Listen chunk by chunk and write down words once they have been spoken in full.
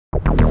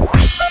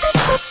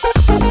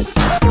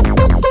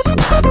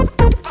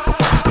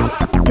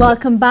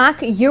Welcome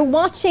back. You're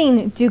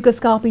watching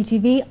Dúchascopy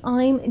TV.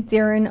 I'm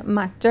Darren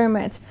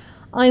McDermott.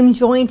 I'm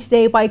joined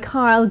today by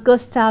Carl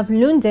Gustaf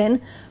Lundin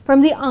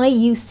from the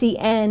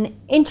IUCN,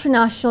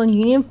 International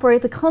Union for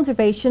the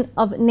Conservation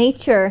of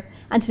Nature.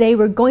 And today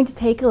we're going to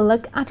take a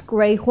look at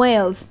grey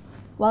whales.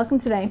 Welcome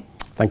today.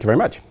 Thank you very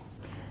much.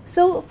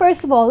 So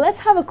first of all, let's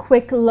have a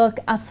quick look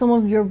at some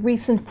of your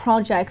recent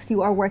projects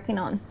you are working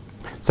on.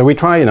 So we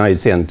try in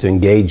IUCN to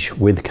engage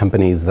with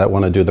companies that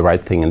want to do the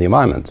right thing in the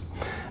environment.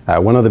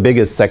 One of the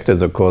biggest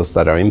sectors, of course,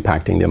 that are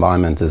impacting the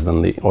environment is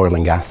in the oil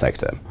and gas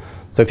sector.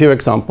 So a few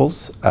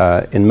examples.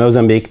 In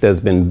Mozambique, there's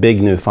been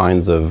big new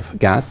finds of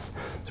gas.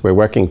 So we're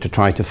working to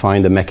try to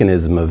find a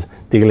mechanism of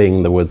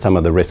dealing with some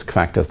of the risk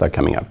factors that are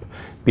coming up,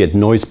 be it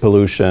noise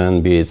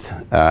pollution, be it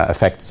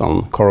effects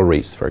on coral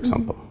reefs, for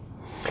example.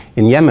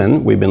 In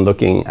Yemen, we've been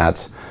looking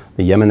at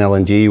the Yemen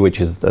LNG,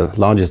 which is the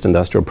largest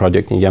industrial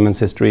project in Yemen's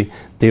history,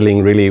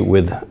 dealing really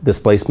with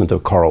displacement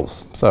of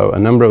corals. So a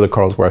number of the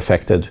corals were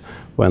affected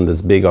when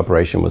this big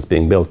operation was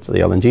being built, the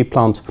LNG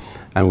plant,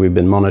 and we've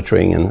been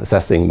monitoring and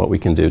assessing what we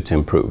can do to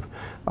improve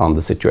on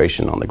the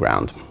situation on the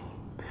ground.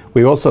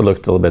 We also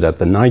looked a little bit at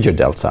the Niger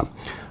Delta.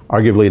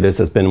 Arguably, this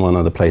has been one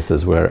of the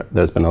places where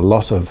there's been a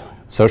lot of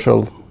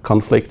social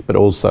conflict, but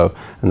also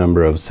a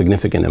number of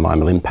significant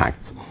environmental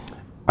impacts.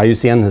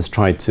 IUCN has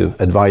tried to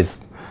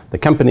advise the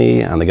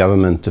company and the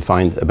government to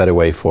find a better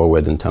way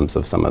forward in terms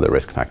of some of the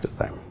risk factors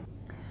there.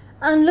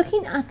 And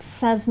looking at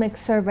seismic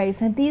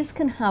surveys, and these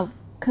can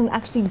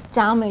actually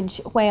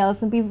damage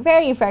whales and be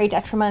very, very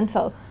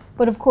detrimental.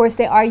 But of course,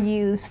 they are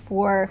used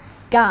for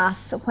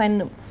gas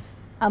when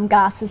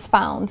gas is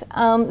found.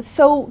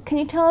 So can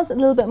you tell us a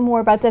little bit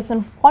more about this,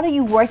 and what are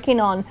you working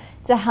on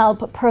to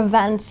help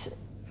prevent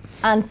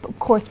and, of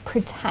course,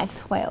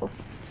 protect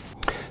whales?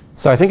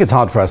 So I think it's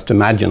hard for us to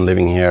imagine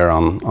living here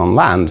on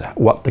land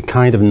what the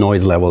kind of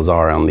noise levels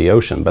are on the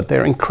ocean, but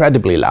they're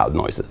incredibly loud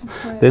noises.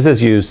 Okay. This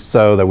is used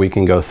so that we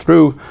can go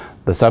through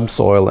the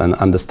subsoil and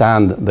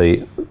understand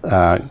the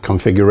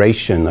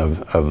configuration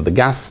of the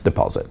gas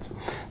deposit.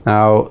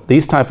 Now,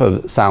 these type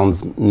of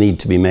sounds need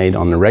to be made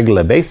on a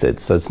regular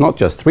basis, so it's not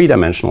just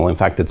three-dimensional, in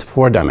fact it's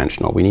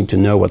four-dimensional. We need to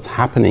know what's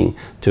happening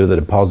to the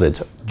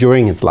deposit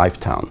during its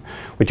lifetime,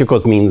 which of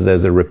course means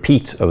there's a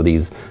repeat of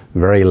these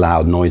very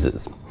loud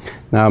noises.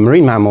 Now,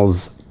 marine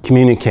mammals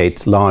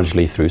communicate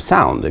largely through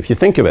sound. If you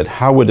think of it,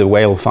 how would a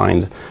whale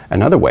find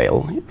another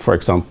whale, for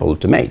example,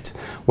 to mate?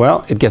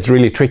 Well, it gets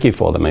really tricky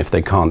for them if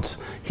they can't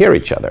hear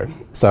each other.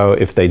 So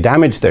if they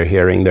damage their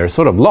hearing, they're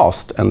sort of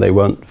lost and they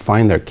won't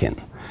find their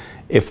kin.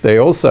 If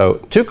they're also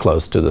too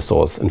close to the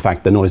source, in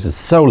fact, the noise is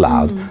so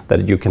loud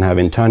that you can have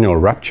internal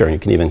rupture and you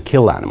can even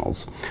kill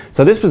animals.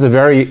 So this was a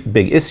very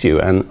big issue,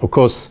 and of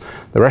course,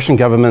 the Russian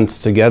government,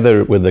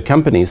 together with the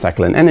company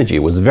Sakhalin Energy,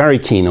 was very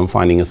keen on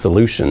finding a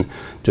solution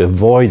to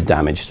avoid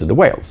damage to the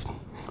whales.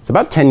 So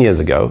about 10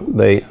 years ago,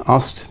 they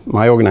asked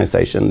my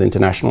organization, the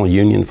International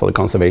Union for the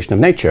Conservation of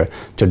Nature,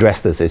 to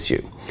address this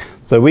issue.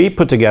 So we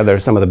put together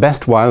some of the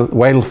best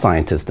whale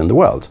scientists in the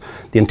world.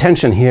 The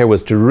intention here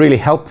was to really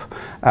help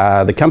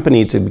the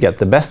company to get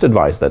the best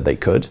advice that they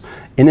could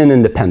in an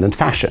independent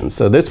fashion.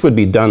 So this would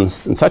be done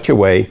in such a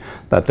way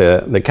that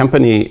the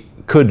company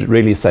could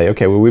really say,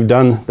 okay, well, we've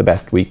done the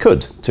best we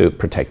could to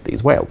protect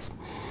these whales.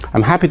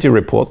 I'm happy to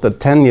report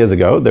that 10 years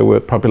ago, there were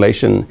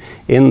population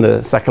in the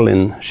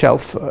Sakhalin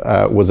Shelf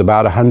was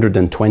about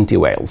 120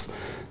 whales.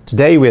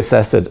 Today, we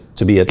assess it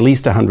to be at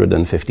least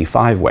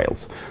 155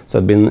 whales. So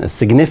there's been a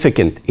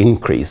significant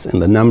increase in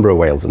the number of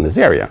whales in this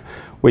area,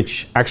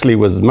 which actually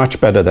was much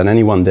better than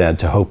anyone dared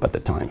to hope at the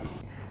time.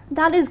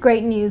 That is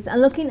great news.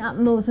 And looking at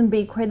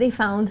Mozambique, where they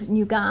found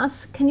new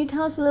gas, can you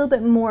tell us a little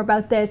bit more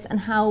about this and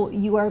how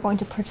you are going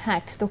to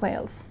protect the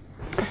whales?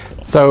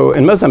 So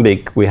in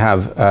Mozambique, we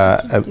have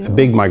a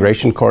big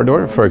migration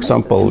corridor. For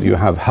example, you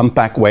have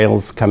humpback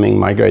whales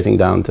migrating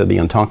down to the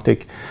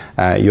Antarctic.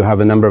 You have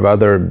a number of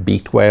other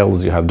beaked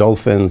whales, you have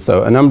dolphins,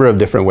 so a number of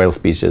different whale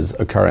species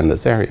occur in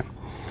this area.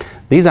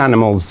 These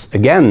animals,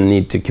 again,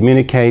 need to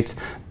communicate.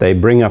 They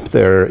bring up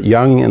their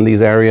young in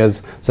these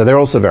areas, so they're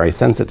also very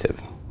sensitive.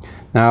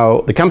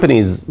 Now, the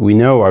companies we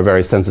know are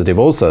very sensitive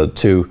also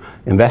to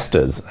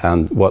investors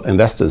and what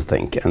investors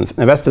think. And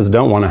investors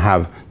don't want to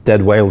have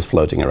dead whales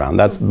floating around.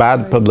 That's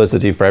bad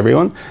publicity for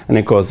everyone. And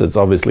of course, it's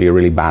obviously a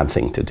really bad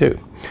thing to do.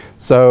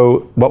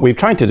 So what we've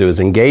tried to do is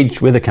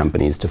engage with the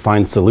companies to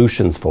find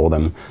solutions for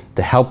them,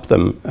 to help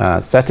them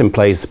set in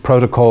place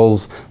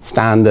protocols,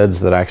 standards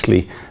that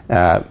actually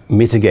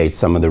mitigate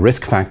some of the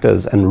risk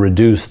factors and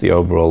reduce the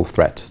overall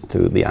threat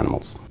to the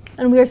animals.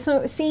 And we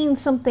are seeing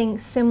something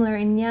similar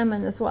in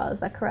Yemen as well,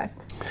 is that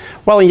correct?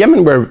 Well, in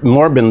Yemen, we've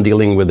more been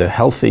dealing with a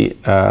healthy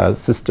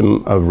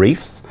system of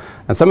reefs.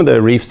 And some of the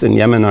reefs in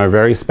Yemen are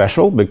very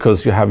special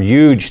because you have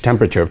huge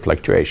temperature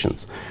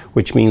fluctuations,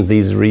 which means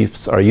these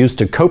reefs are used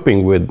to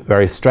coping with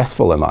very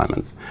stressful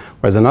environments.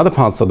 Whereas in other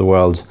parts of the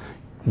world,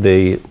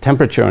 the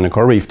temperature in a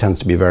coral reef tends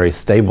to be very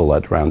stable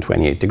at around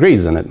 28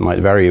 degrees, and it might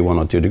vary 1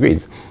 or 2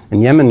 degrees.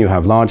 In Yemen, you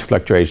have large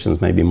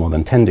fluctuations, maybe more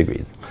than 10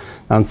 degrees.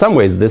 Now, in some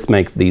ways, this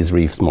makes these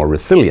reefs more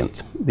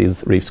resilient.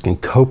 These reefs can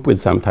cope with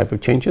some type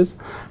of changes.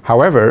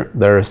 However,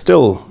 they're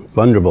still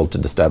vulnerable to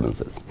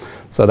disturbances.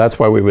 So that's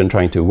why we've been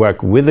trying to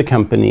work with the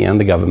company and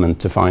the government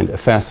to find a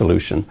fair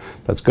solution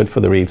that's good for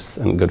the reefs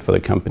and good for the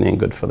company and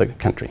good for the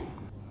country.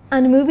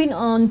 And moving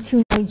on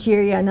to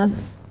Nigeria, now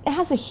it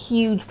has a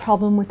huge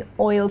problem with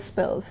oil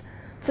spills.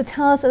 So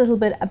tell us a little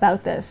bit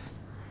about this.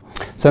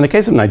 So in the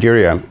case of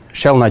Nigeria,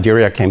 Shell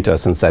Nigeria came to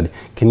us and said,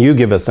 can you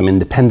give us some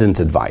independent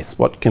advice?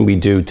 What can we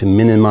do to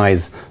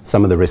minimize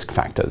some of the risk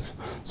factors?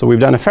 So we've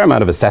done a fair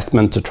amount of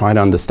assessment to try to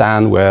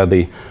understand where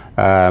the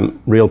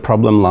real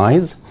problem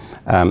lies.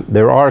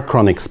 There are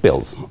chronic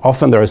spills.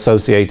 Often they're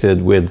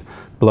associated with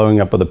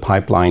blowing up of the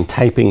pipeline,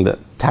 tapping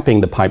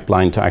the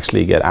pipeline to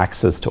actually get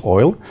access to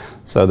oil.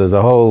 So there's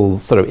a whole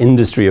sort of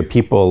industry of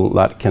people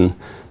that can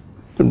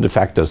de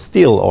facto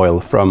steal oil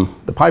from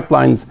the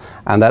pipelines,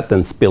 and that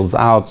then spills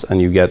out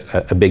and you get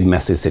a big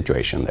messy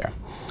situation there.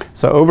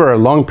 So over a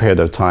long period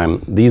of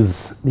time,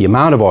 the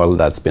amount of oil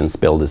that's been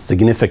spilled is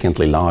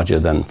significantly larger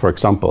than, for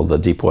example, the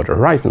Deepwater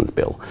Horizon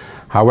spill.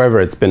 However,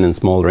 it's been in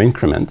smaller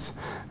increments,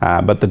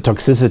 but the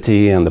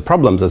toxicity and the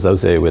problems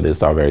associated with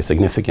this are very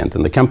significant,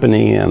 and the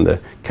company and the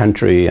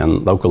country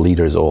and local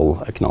leaders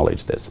all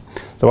acknowledge this.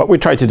 So what we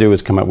try to do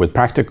is come up with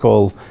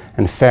practical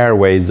and fair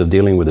ways of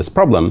dealing with this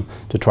problem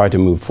to try to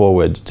move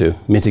forward to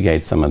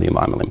mitigate some of the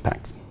environmental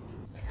impacts.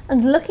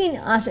 And looking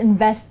at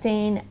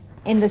investing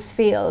in this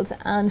field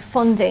and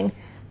funding,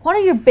 what are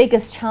your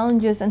biggest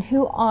challenges and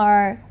who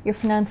are your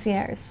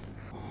financiers?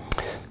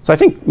 So I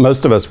think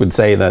most of us would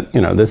say that,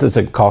 this is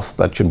a cost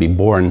that should be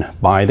borne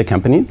by the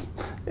companies.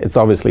 It's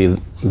obviously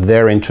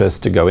their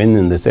interest to go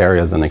in these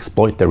areas and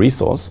exploit the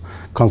resource.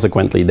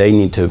 Consequently, they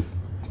need to,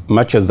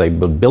 much as they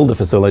build a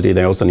facility,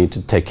 they also need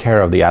to take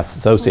care of the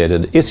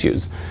associated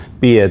issues,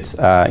 be it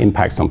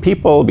impacts on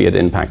people, be it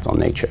impacts on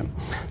nature.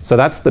 So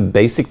that's the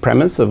basic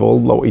premise of all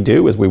what we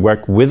do, is we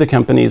work with the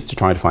companies to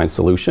try to find a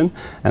solution,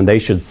 and they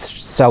should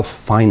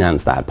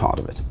self-finance that part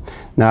of it.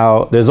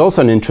 Now, there's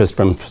also an interest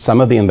from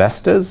some of the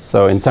investors.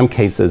 So in some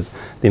cases,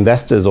 the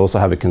investors also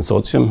have a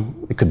consortium.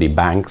 It could be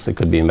banks, it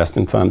could be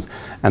investment firms.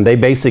 And they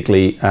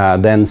basically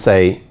then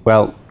say,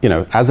 well,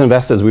 as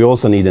investors, we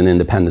also need an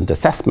independent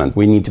assessment.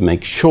 We need to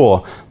make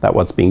sure that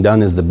what's being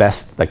done is the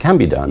best that can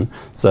be done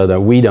so that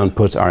we don't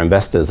put our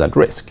investors at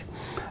risk.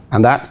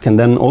 And that can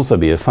then also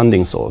be a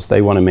funding source.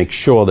 They want to make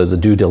sure there's a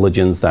due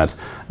diligence that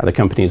the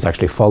company is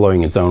actually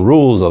following its own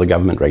rules or the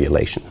government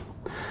regulation.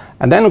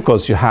 And then, of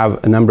course, you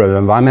have a number of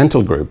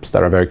environmental groups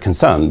that are very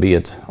concerned, be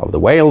it of the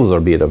whales or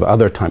be it of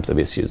other types of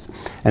issues.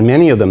 And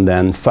many of them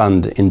then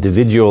fund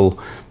individual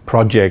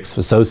projects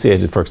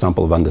associated, for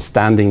example, of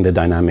understanding the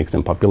dynamics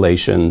in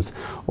populations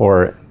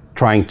or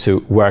trying to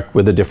work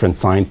with the different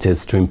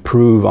scientists to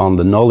improve on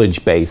the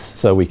knowledge base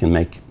so we can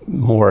make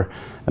more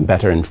and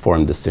better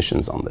informed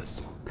decisions on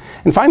this.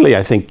 And finally,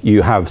 I think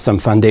you have some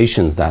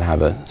foundations that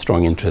have a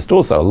strong interest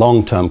also, a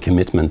long-term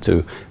commitment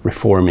to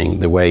reforming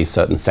the way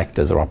certain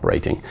sectors are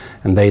operating.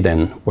 And they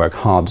then work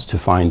hard to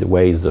find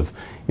ways of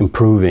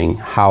improving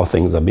how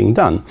things are being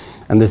done.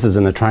 And this is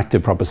an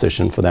attractive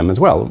proposition for them as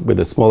well.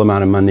 With a small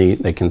amount of money,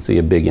 they can see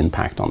a big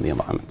impact on the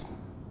environment.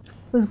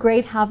 It was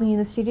great having you in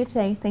the studio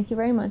today. Thank you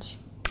very much.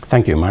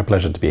 Thank you. My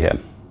pleasure to be here.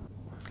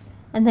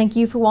 And thank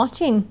you for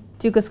watching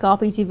Gustaf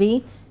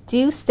TV.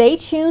 Do stay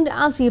tuned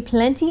as we have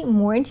plenty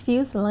more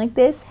interviews like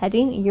this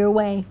heading your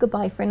way.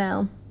 Goodbye for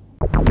now.